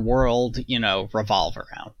their world, revolve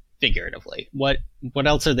around, figuratively? What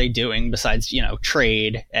else are they doing besides,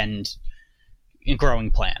 trade and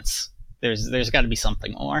growing plants? There's got to be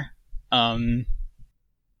something more. Well,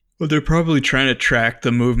 they're probably trying to track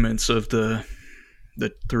the movements of the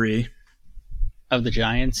three. Of the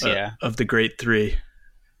giants, yeah. Of the Great Three.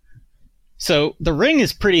 So the ring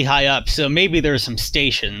is pretty high up, so maybe there's some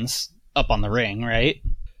stations up on the ring, right?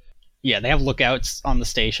 Yeah, they have lookouts on the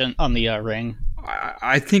station, on the ring.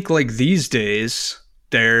 I think like these days,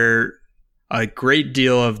 they're a great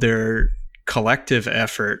deal of their collective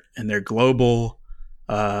effort and their global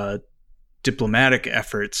diplomatic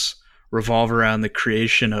efforts revolve around the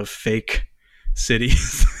creation of fake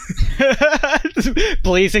cities.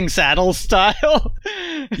 Blazing Saddles style.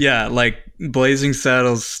 Yeah, like Blazing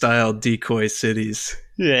Saddles style decoy cities.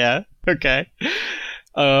 Yeah, okay.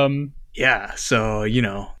 Yeah, so,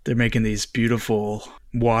 they're making these beautiful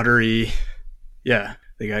watery... Yeah,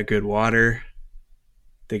 they got good water.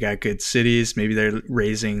 They got good cities. Maybe they're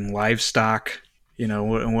raising livestock. You know,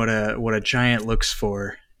 what a giant looks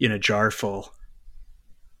for in a jar full.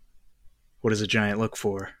 What does a giant look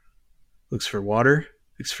for? Looks for water.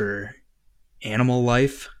 Looks for animal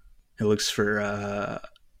life. It looks for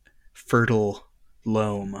fertile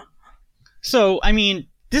loam. So, I mean,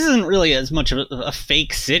 this isn't really as much of a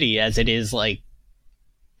fake city as it is like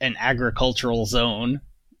an agricultural zone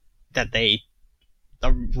a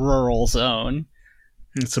rural zone.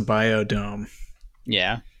 It's a biodome.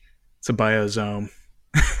 Yeah. It's a biozone.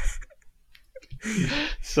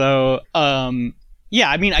 So, yeah,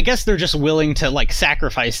 I mean, I guess they're just willing to like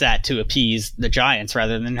sacrifice that to appease the giants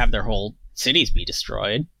rather than have their whole cities be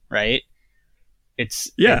destroyed, right? It's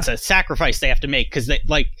a sacrifice they have to make because I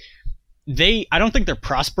don't think they're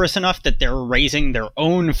prosperous enough that they're raising their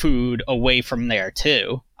own food away from there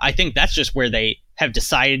too. I think that's just where they have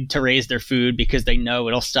decided to raise their food because they know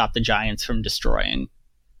it'll stop the giants from destroying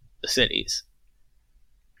the cities.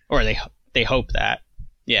 Or they hope that.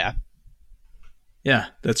 Yeah. Yeah,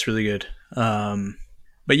 that's really good.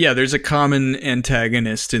 But yeah, there's a common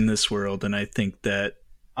antagonist in this world, and I think that...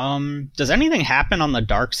 does anything happen on the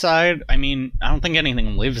dark side? I mean, I don't think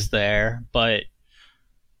anything lives there, but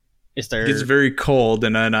is there... It's very cold,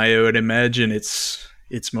 and I would imagine it's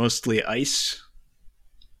mostly ice.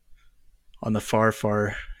 On the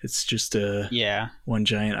far, it's just one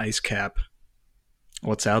giant ice cap.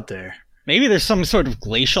 What's out there? Maybe there's some sort of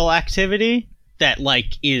glacial activity that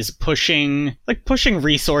like is pushing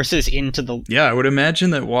resources into the... Yeah, I would imagine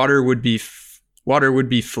that water would be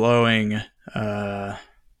flowing. Yeah,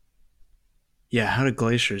 how do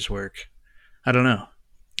glaciers work? I don't know.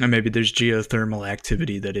 And maybe there's geothermal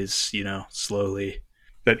activity that is,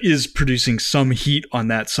 that is producing some heat on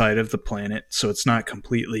that side of the planet, so it's not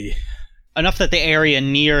completely... Enough that the area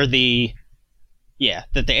near the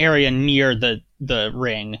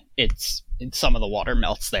ring, it's some of the water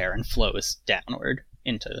melts there and flows downward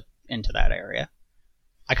into that area.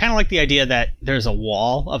 I kind of like the idea that there's a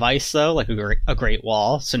wall of ice though, like a great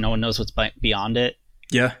wall, so no one knows what's beyond it.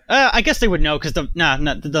 Yeah. I guguess they would know because that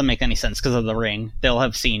doesn't make any sense because of the ring. They'll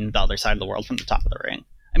have seen the other side of the world from the top of the ring.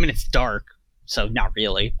 I mean, it's dark, so not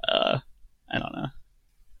really. I don't know.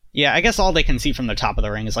 Yeah, I guess all they can see from the top of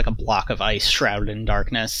the ring is like a block of ice shrouded in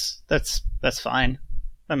darkness. That's fine.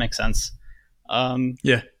 That makes sense.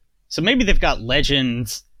 Yeah. So maybe they've got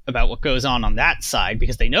legends about what goes on that side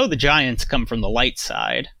because they know the giants come from the light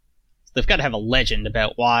side. They've got to have a legend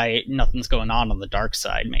about why nothing's going on the dark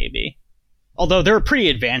side, maybe. Although they're a pretty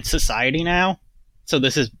advanced society now, so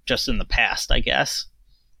this is just in the past, I guess.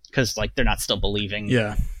 Because like they're not still believing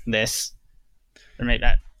this. Or maybe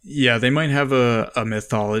that. Yeah, they might have a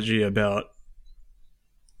mythology about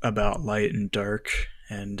light and dark,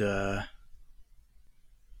 and I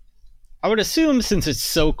would assume since it's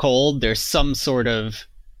so cold, there's some sort of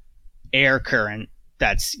air current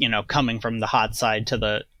that's coming from the hot side to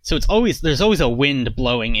the. So there's always a wind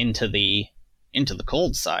blowing into the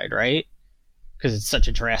cold side, right? Because it's such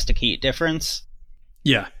a drastic heat difference.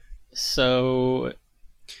 Yeah. So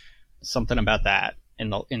something about that in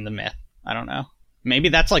the myth. I don't know. Maybe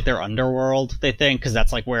that's like their underworld, they think, because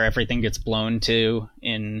that's like where everything gets blown to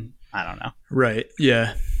in, I don't know. Right,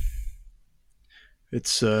 yeah.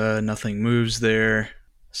 It's, nothing moves there.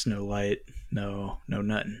 There's no light, no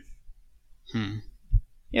nothing.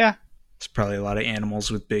 Yeah. It's probably a lot of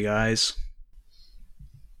animals with big eyes.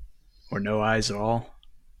 Or no eyes at all.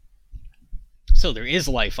 So there is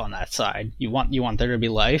life on that side. You want there to be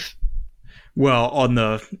life? Well, on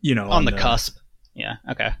the, on the cusp. Yeah,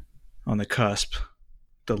 okay. On the cusp.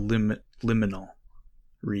 The liminal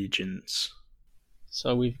regions.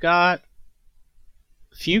 So we've got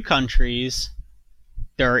a few countries.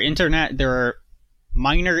 There are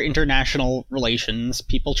minor international relations.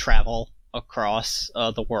 People travel across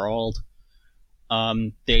the world.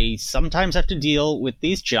 They sometimes have to deal with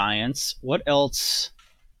these giants. What else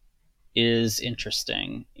is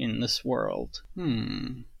interesting in this world?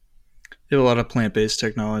 They have a lot of plant-based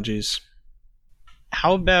technologies.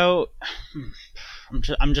 How about...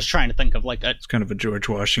 I'm just trying to think of like a... It's kind of a George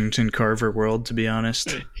Washington Carver world, to be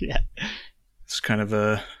honest. Yeah. It's kind of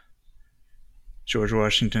a George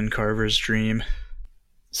Washington Carver's dream.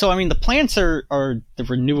 So, I mean, the plants are the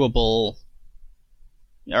renewable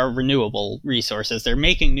resources. They're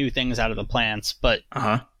making new things out of the plants, but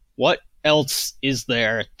what else is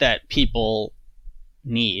there that people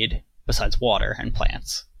need besides water and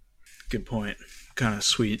plants? Good point. Kind of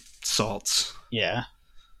sweet salts. Yeah.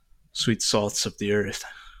 Sweet salts of the earth.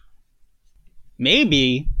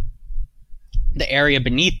 Maybe the area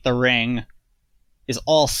beneath the ring is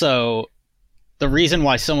also the reason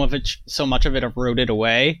why so much of it eroded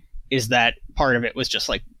away is that part of it was just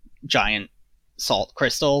like giant salt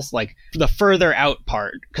crystals. Like the further out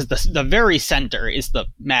part, because the very center is the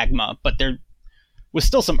magma, but there was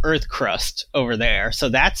still some earth crust over there. So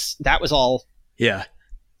that was all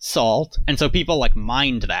salt. And so people like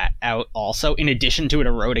mined that out also. In addition to it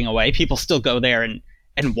eroding away, people still go there and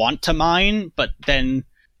want to mine, but then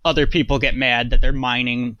other people get mad that they're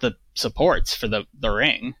mining the supports for the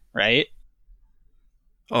ring, right?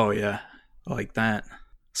 Oh yeah, like that.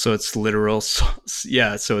 So it's literal,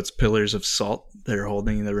 yeah. So it's pillars of salt that are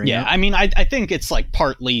holding the ring. Yeah, up. I mean, I think it's like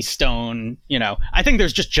partly stone. You know, I think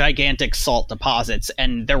there's just gigantic salt deposits,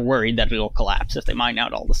 and they're worried that it'll collapse if they mine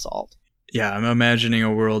out all the salt. Yeah, I'm imagining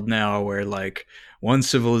a world now where like one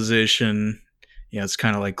civilization, it's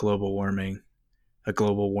kind of like global warming, a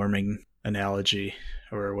global warming analogy,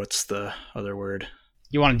 or what's the other word?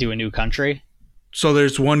 You want to do a new country? So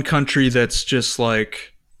there's one country that's just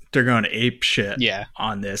like they're going ape shit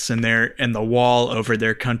on this, and the wall over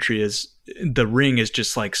their country the ring is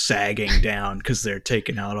just like sagging down because they're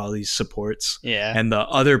taking out all these supports. Yeah. And the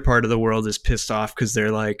other part of the world is pissed off because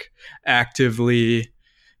they're like actively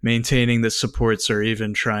maintaining the supports or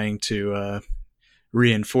even trying to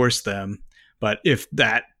reinforce them. But if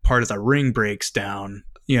that part of the ring breaks down,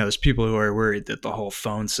 there's people who are worried that the whole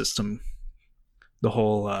phone system, the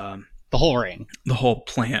whole ring, the whole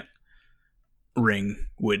plant ring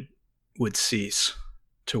would cease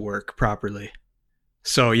to work properly.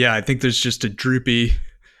 So yeah, I think there's just a droopy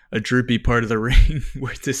part of the ring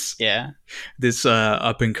where this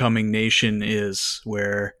up and coming nation is,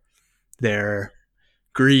 where their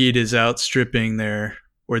greed is outstripping their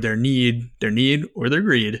greed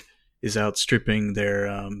is outstripping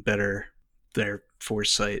their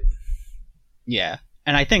foresight. Yeah.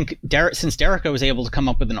 And I think since Derica was able to come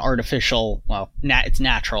up with an artificial, it's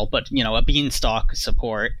natural, but a beanstalk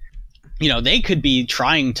support, they could be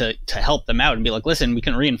trying to help them out and be like, listen, we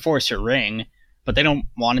can reinforce your ring, but they don't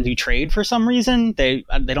want to do trade for some reason. They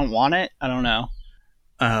don't want it. I don't know.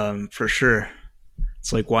 For sure.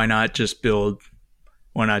 It's like, why not just build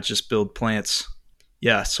plants?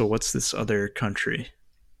 Yeah. So what's this other country,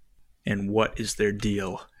 and what is their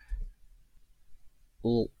deal?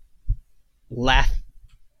 What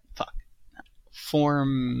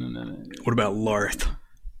about Larth?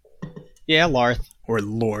 Yeah, Larth. Or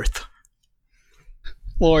Lorth.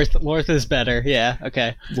 Lorth is better. Yeah,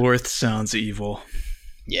 okay. Lorth sounds evil.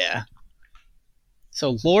 Yeah.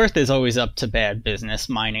 So Lorth is always up to bad business,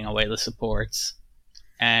 mining away the supports.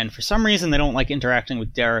 And for some reason, they don't like interacting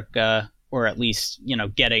with Derica, or at least,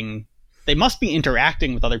 they must be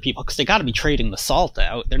interacting with other people, because they got to be trading the salt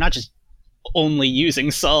out. They're not just only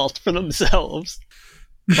using salt for themselves.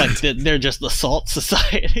 Like, they're just the Salt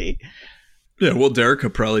Society. Yeah, well,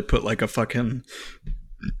 Derica probably put like a fucking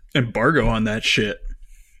embargo on that shit.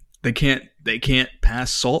 They can't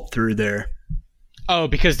pass salt through there. Oh,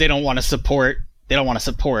 because they don't want to support them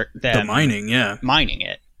the mining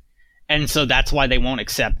it. And so that's why they won't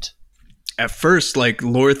accept. At first, like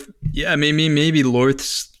Lorth, maybe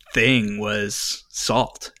Lorth's thing was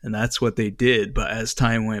salt, and that's what they did. But as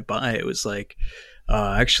time went by, it was like,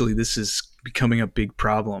 actually, this is becoming a big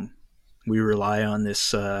problem. We rely on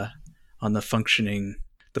this, on the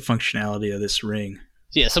functionality of this ring.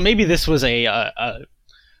 Yeah, so maybe this was a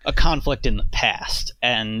conflict in the past,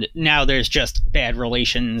 and now there's just bad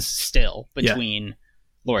relations still between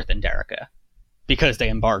Lorth and Derica because they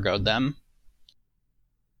embargoed them.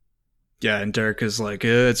 Yeah, and Derica's like,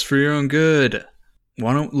 it's for your own good.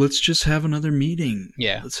 Let's just have another meeting.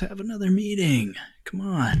 Yeah. Let's have another meeting. Come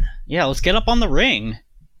on. Yeah, let's get up on the ring.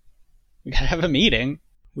 We gotta have a meeting.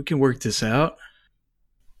 We can work this out.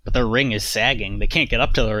 But the ring is sagging. They can't get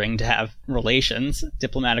up to the ring to have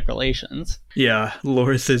diplomatic relations. Yeah,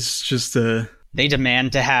 Lorth is just They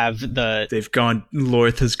demand to have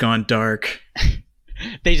Lorth has gone dark.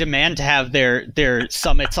 They demand to have their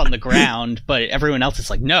summits on the ground, but everyone else is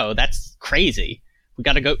like, no, that's crazy. We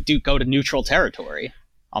gotta go to neutral territory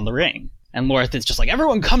on the ring. And Lorth is just like,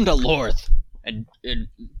 everyone come to Lorth and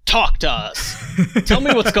talk to us. Tell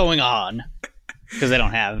me what's going on. Because they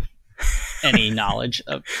don't have any knowledge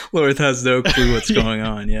of... Lorth has no clue what's going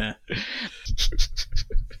on, yeah.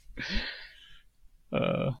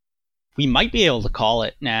 We might be able to call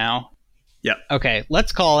it now. Yeah. Okay,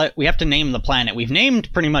 let's call it. We have to name the planet. We've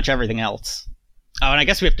named pretty much everything else. Oh, and I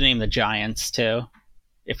guess we have to name the giants, too.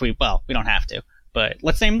 We don't have to. But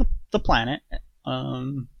let's name the planet.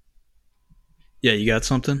 Yeah, you got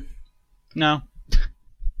something? No.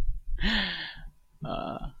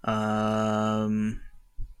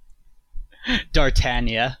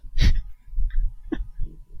 Dartania.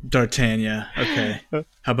 D'Artagnan. Okay. How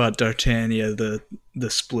about D'Artagnan the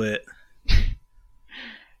split?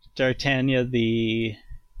 D'Artagnan the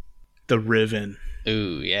Riven.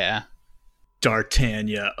 Ooh, yeah.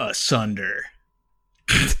 D'Artagnan asunder.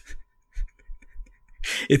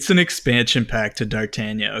 It's an expansion pack to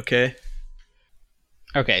D'Artagnan, okay?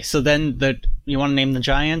 Okay, so then you want to name the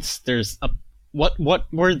giants? There's a what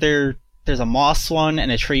were there? There's a moss one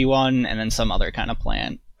and a tree one, and then some other kind of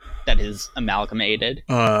plant that is amalgamated.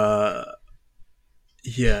 Yeah.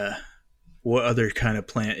 What other kind of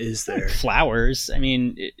plant is there? Flowers. I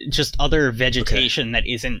mean, just other vegetation that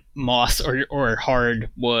isn't moss or hard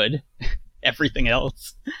wood. Everything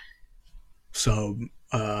else. So,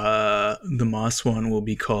 the moss one will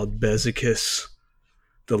be called Bezicus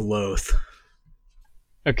the Loath.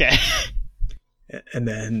 Okay. And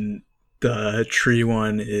then the tree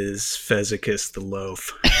one is Physicus the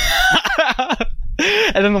Loaf.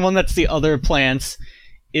 And then the one that's the other plants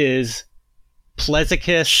is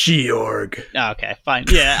Plezicus. Sheorg. Oh, okay, fine.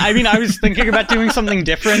 Yeah, I mean, I was thinking about doing something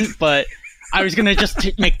different, but I was going to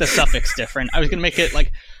just make the suffix different. I was going to make it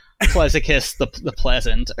like Plezicus the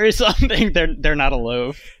Pleasant or something. They're not a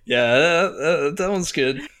loaf. Yeah, that one's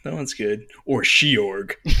good. That one's good. Or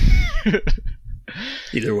Sheorg.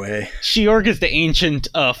 Either way. Sheorg is the ancient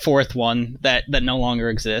fourth one that no longer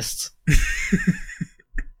exists.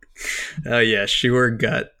 Yeah, Sheorg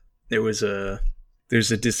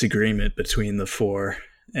there's a disagreement between the four,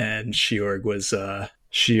 and Sheorg was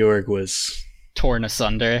torn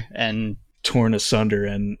asunder and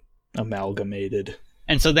amalgamated.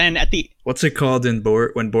 And so then at the what's it called in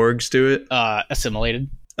when Borgs do it?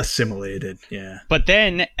 Assimilated. Assimilated, yeah. But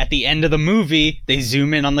then at the end of the movie, they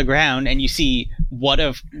zoom in on the ground and you see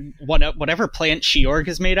whatever plant Sheorg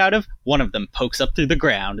is made out of, one of them pokes up through the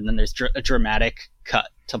ground, and then there's a dramatic cut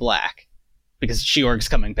to black because Sheorg's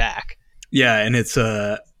coming back. Yeah, and it's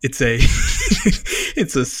a it's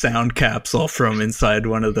a sound capsule from inside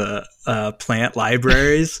one of the plant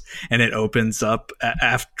libraries, and it opens up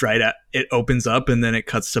it opens up, and then it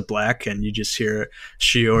cuts to black, and you just hear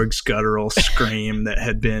Sheorg's guttural scream that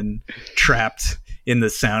had been trapped in the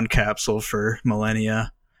sound capsule for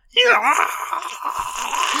millennia.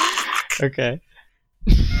 Okay.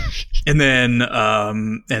 And then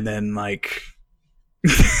like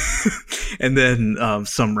and then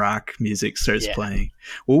some rock music starts playing.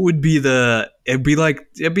 What would be it'd be like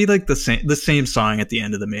the same song at the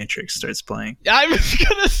end of The Matrix starts playing. I was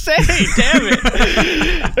gonna say, damn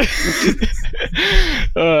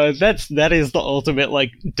it. That is the ultimate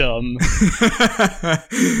like dumb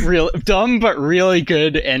but really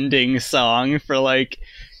good ending song for like,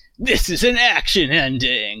 this is an action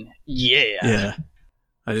ending. Yeah.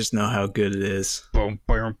 I just know how good it is.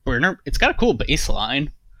 It's got a cool bass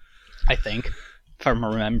line, I think, if I'm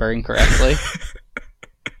remembering correctly.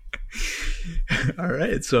 All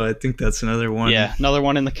right, so I think that's another one. Yeah, another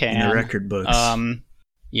one in the can. In the record books.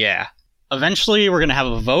 Yeah. Eventually, we're going to have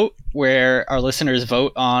a vote where our listeners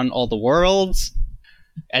vote on all the worlds,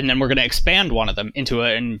 and then we're going to expand one of them into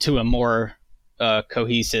a more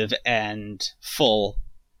cohesive and full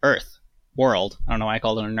Earth world. I don't know why I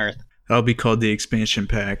called it an Earth. That'll be called the expansion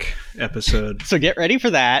pack episode. So get ready for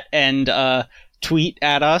that, and tweet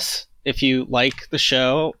at us if you like the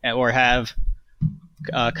show or have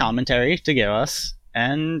commentary to give us.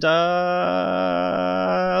 And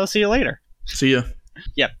I'll see you later. See ya.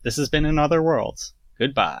 Yep, this has been In Other Worlds.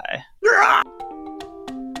 Goodbye.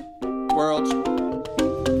 Worlds.